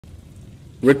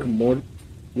Rick and Morty.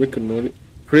 Rick and Morty.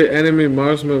 Create enemy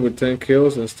marksman with 10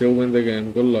 kills and still win the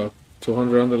game. Good luck.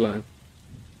 200 on the line.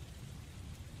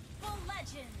 Full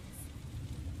legends.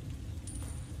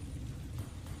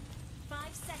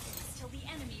 5 seconds till the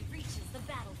enemy reaches the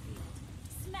battlefield.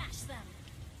 Smash them.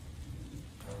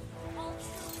 All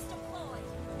troops deployed.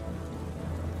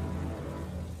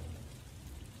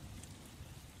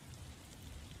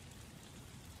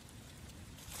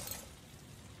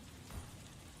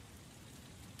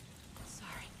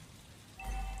 Sorry.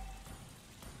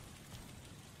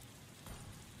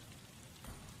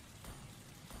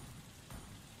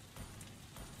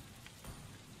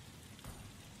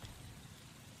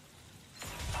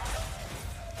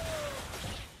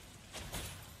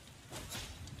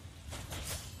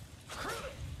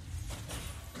 First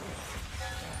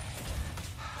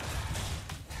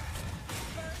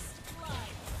blood.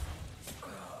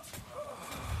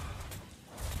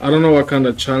 I don't know what kind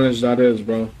of challenge that is,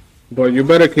 bro. But you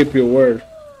better keep your word.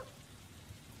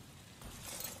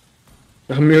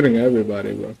 I'm muting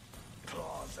everybody, bro.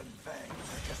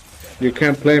 You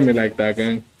can't play me like that,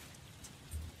 gang.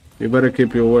 You better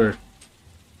keep your word.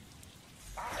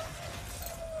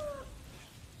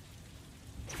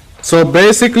 So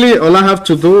basically, all I have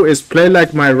to do is play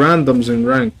like my randoms in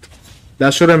ranked.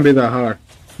 That shouldn't be that hard.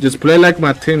 Just play like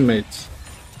my teammates.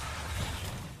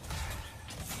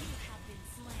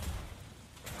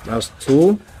 That's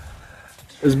 2.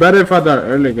 It's better if I die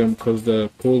early game because the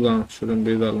cooldown shouldn't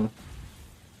be that long.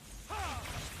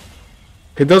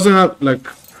 He doesn't have like.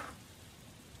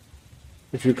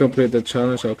 If you complete the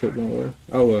challenge, I'll keep my word.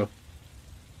 Oh well.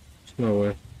 There's no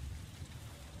way.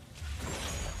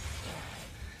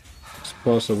 It's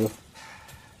possible.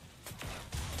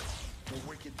 The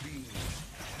wicked beings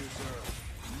deserve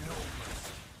no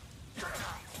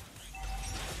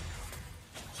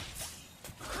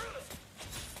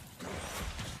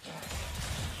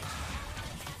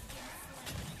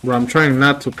Bro, I'm trying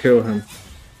not to kill him.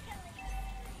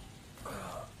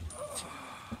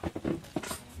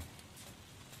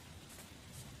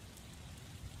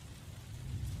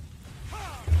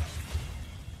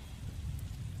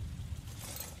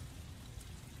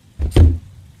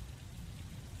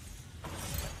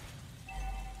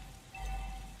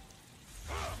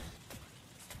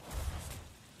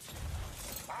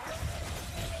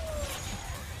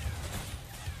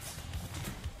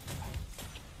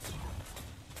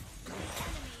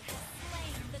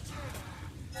 Slain the turtle.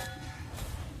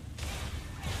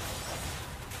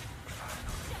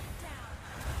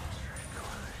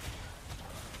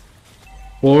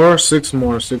 4, 6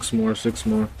 more, 6 more, 6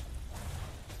 more.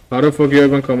 How the fuck you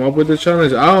even come up with the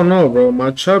challenge? I don't know, bro.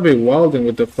 My chubby wilding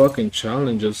with the fucking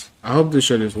challenges. I hope this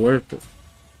shit is worth it.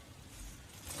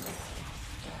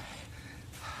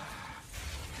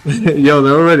 Yo,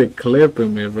 they're already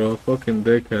clipping me, bro. Fucking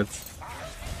dickheads.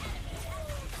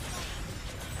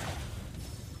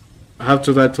 I have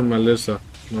to die to Melissa,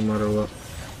 no matter what.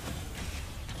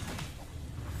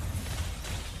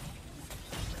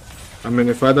 I mean,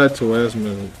 if I die to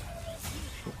Esme,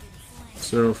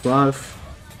 05.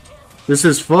 This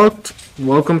is fucked.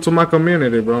 Welcome to my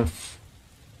community, bro.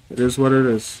 It is what it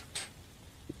is.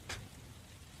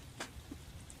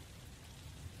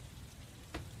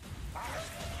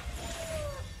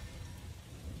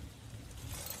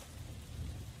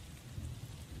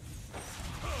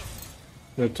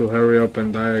 Need to hurry up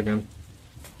and die again.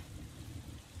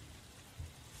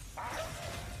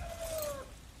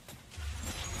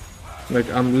 Like,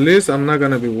 at least I'm not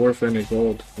gonna be worth any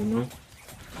gold, you know?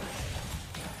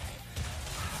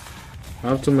 I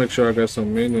have to make sure I get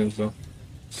some minions, though.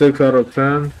 6 out of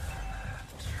 10.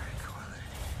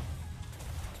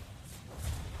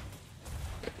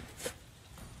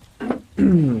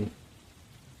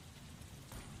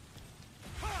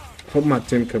 Hope my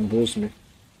team can boost me.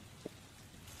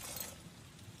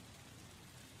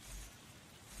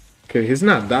 Okay, he's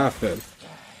not that fed.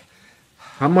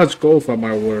 How much gold am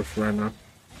I worth right now?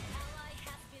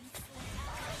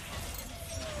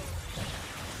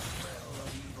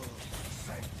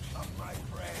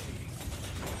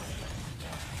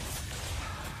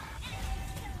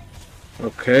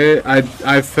 Okay,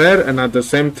 I fed and at the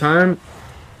same time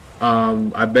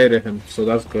I baited him, so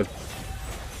that's good.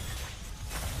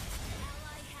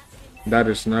 That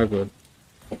is not good.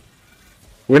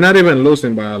 We're not even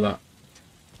losing by a lot.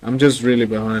 I'm just really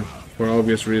behind for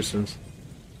obvious reasons.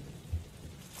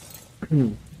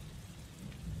 Killing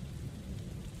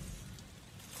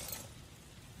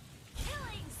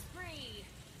spree.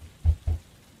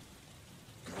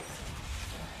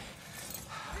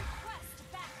 Request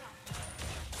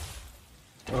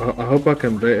backup. I hope I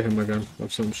can bait him again or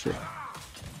some shit.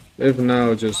 If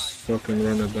now, just fucking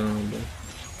run it down, bro.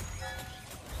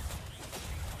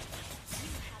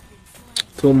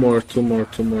 Two more, two more,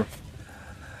 two more.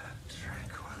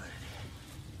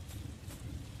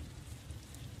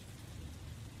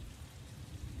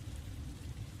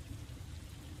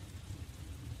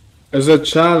 It's a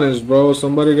challenge, bro.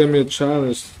 Somebody give me a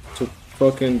challenge to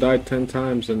fucking die 10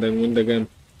 times and then win the game.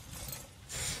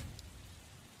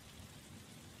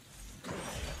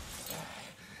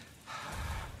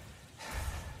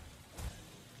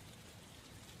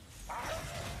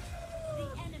 The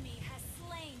enemy has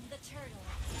slain the turtle.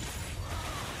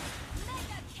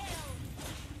 Mega kill.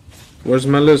 Where's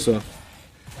Melissa?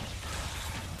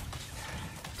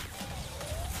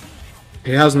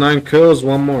 He has 9 kills.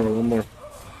 One more, one more.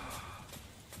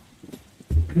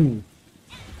 Can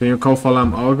you call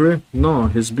Falam ugly? No,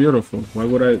 he's beautiful. Why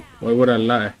would I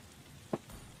lie?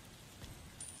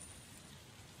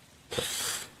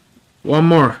 One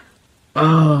more.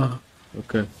 Ah,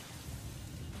 okay.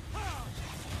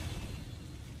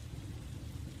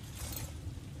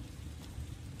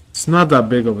 It's not that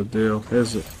big of a deal,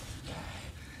 is it?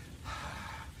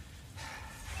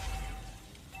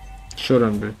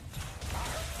 Shouldn't be.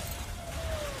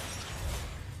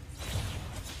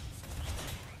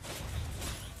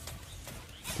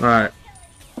 Alright.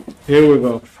 Here we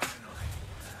go.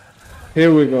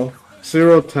 Here we go.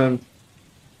 0-10.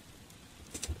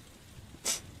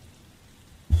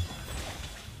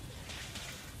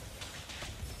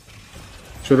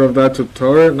 Should have died to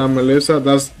Turret, not Melissa.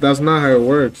 That's not how it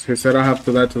works. He said I have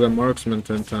to die to the marksman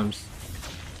 10 times.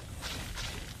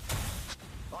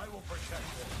 I will protect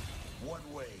them,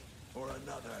 one way or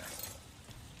another.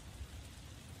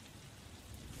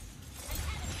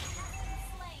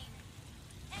 Slain.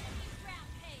 Enemy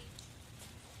rampage.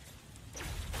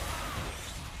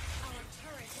 Our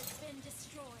turret has been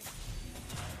destroyed.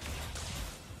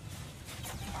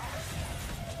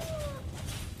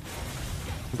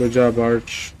 Good job,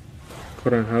 Arch.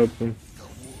 Couldn't help him.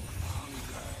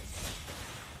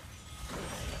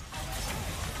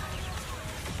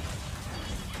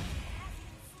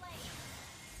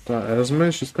 That Esme,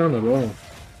 she's kind of low.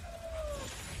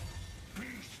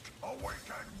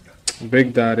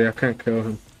 Big Daddy, I can't kill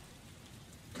him.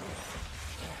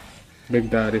 Big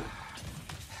Daddy. Our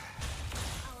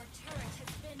turret has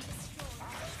been destroyed.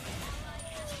 Ally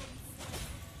has been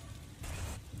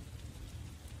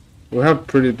slain. We have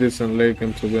pretty decent late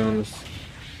game, to be honest.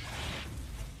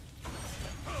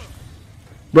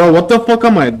 Bro, what the fuck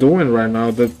am I doing right now?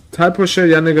 The type of shit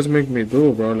y'all niggas make me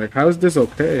do, bro. Like, how is this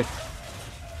okay?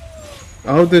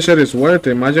 I hope this shit is worth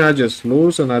it. Imagine I just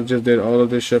lose and I just did all of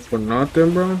this shit for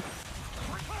nothing, bro.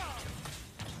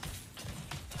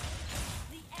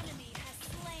 The enemy has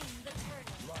slain the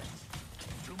turtle.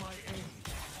 To my aid.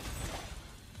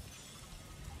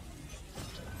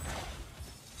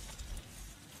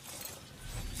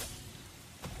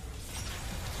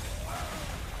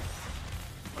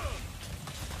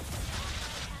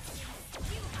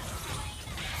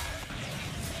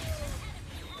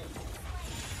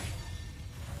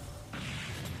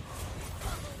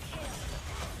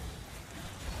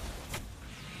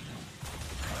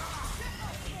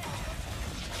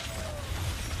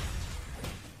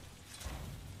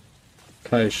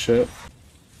 Tight shit.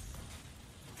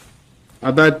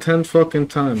 I died 10 fucking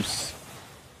times.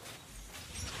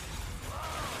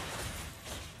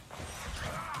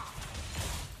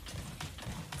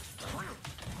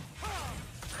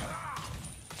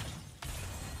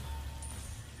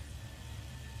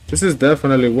 This is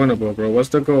definitely winnable, bro. What's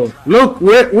the goal? Look,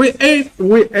 we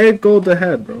 8 gold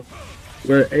ahead, bro.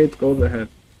 We're 8 gold ahead.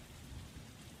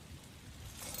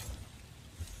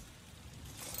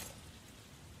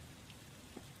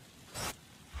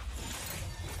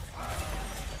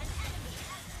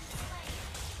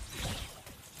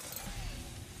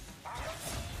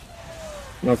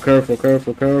 No, careful,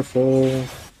 careful, careful.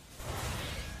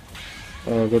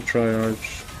 Oh, good try,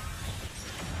 Arch.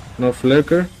 No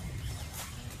flicker.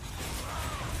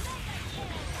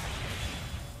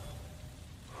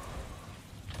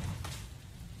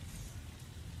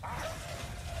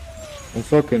 I'm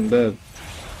fucking dead.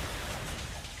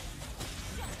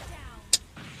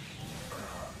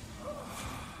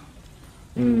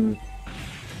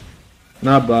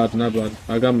 Not bad, not bad.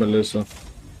 I got Melissa.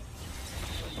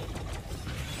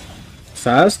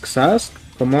 Sask, Sask,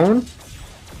 come on.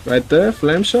 Right there,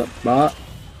 flame shot. Bah.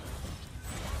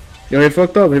 Yo, he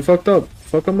fucked up, he fucked up.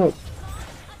 Fuck him up.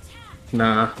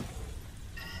 Nah.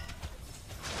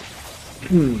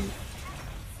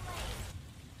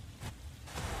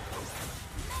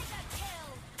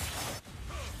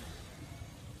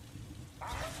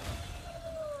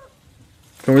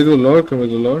 Can we do lore? Can we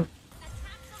do lore?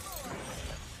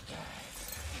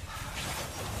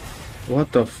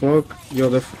 What the fuck? Yo,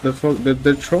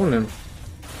 they're trolling.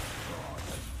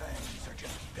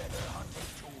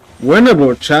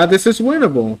 Winnable, Chad. This is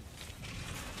winnable.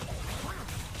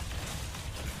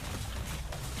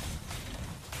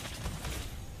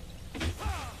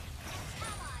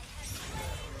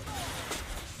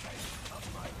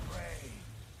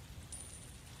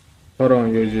 Hold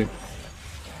on, Yuji.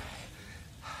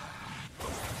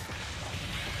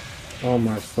 Oh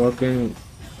my fucking...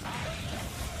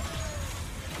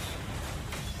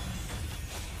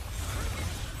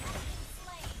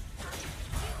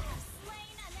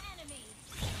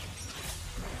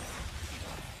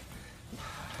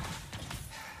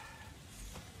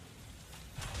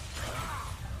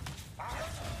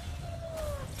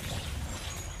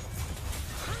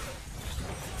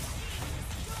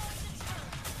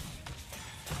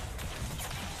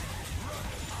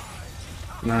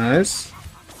 Nice.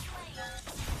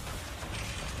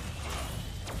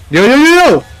 Yo, yo, yo,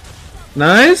 yo!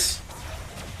 Nice.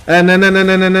 And then.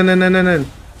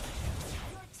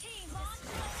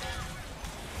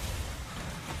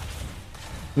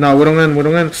 No, we don't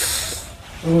end.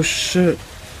 Oh shit.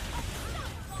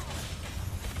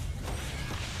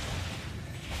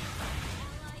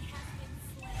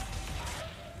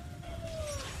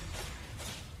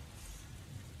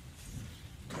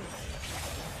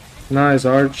 Nice,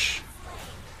 Arch.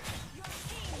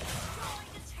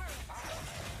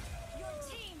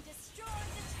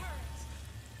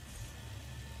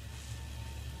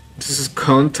 This is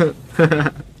content.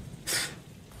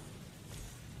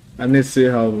 I need to see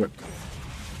how it...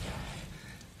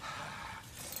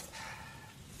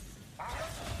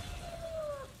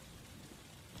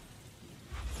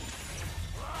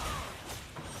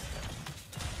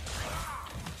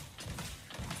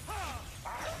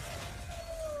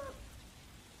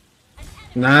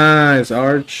 Nice,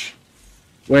 Arch.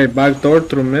 Wait, backdoor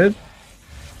through mid?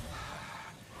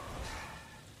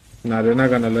 Nah, they're not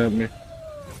gonna let me.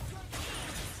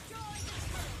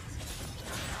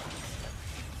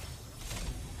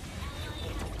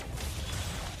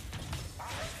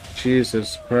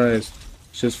 Jesus Christ.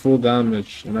 She's full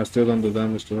damage, and I still don't do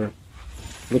damage to her.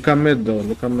 Look at mid though,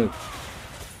 look at mid.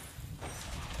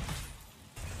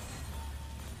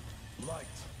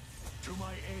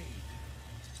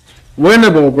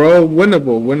 Winnable, bro.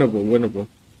 Winnable.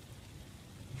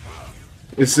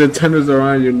 It's the tenders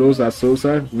around you lose at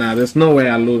suicide? Nah, there's no way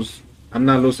I lose. I'm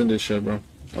not losing this shit, bro.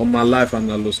 On my life, I'm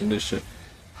not losing this shit.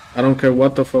 I don't care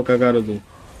what the fuck I gotta do.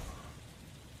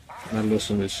 I'm not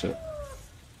losing this shit.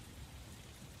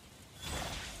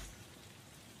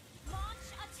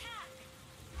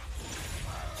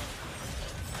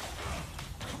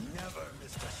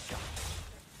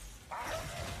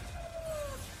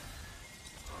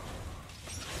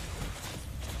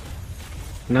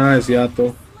 Nice,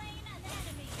 Yato.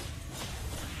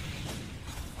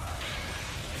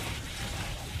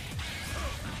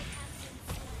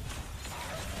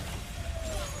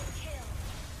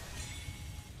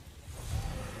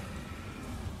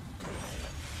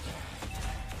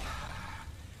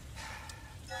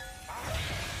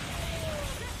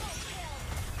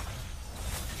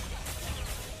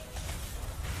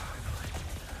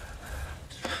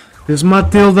 This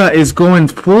Matilda is going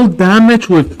full damage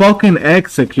with fucking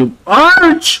execute.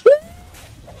 Arch!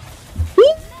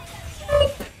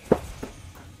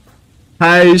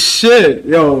 Hey shit,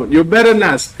 yo, you better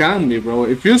not scam me, bro.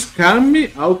 If you scam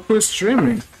me, I'll quit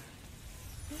streaming.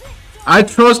 I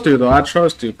trust you though, I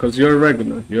trust you, cause you're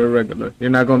regular. You're regular. You're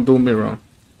not gonna do me wrong.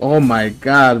 Oh my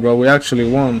god, bro, we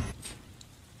actually won.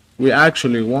 We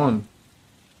actually won.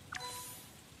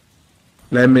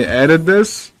 Let me edit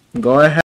this. Go ahead.